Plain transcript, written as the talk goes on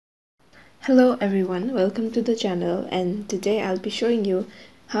Hello everyone, welcome to the channel, and today I'll be showing you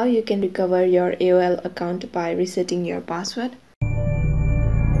how you can recover your AOL account by resetting your password.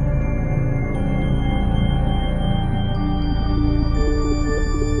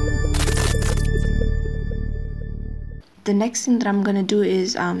 The next thing that I'm gonna do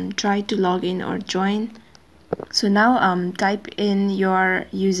is try to log in or join. So now type in your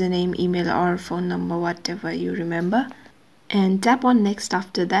username, email or phone number, whatever you remember, and tap on next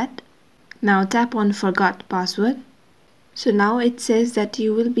after that. Now tap on forgot password. So now it says that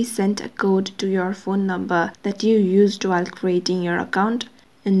you will be sent a code to your phone number that you used while creating your account,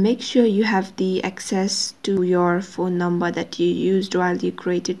 and make sure you have the access to your phone number that you used while you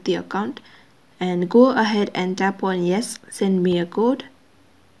created the account, and go ahead and tap on yes, send me a code,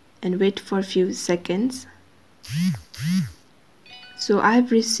 and wait for a few seconds. So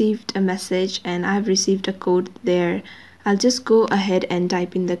I've received a message and I've received a code there. I'll just go ahead and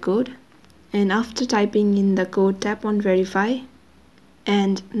type in the code. And after typing in the code, tap on verify,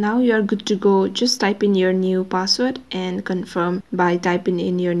 and now you are good to go. Just type in your new password and confirm by typing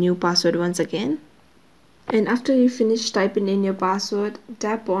in your new password once again. And after you finish typing in your password,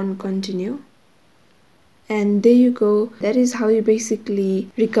 tap on continue, and there you go. That is how you basically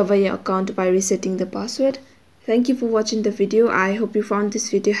recover your account by resetting the password. Thank you for watching the video. I hope you found this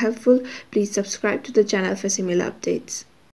video helpful. Please subscribe to the channel for similar updates.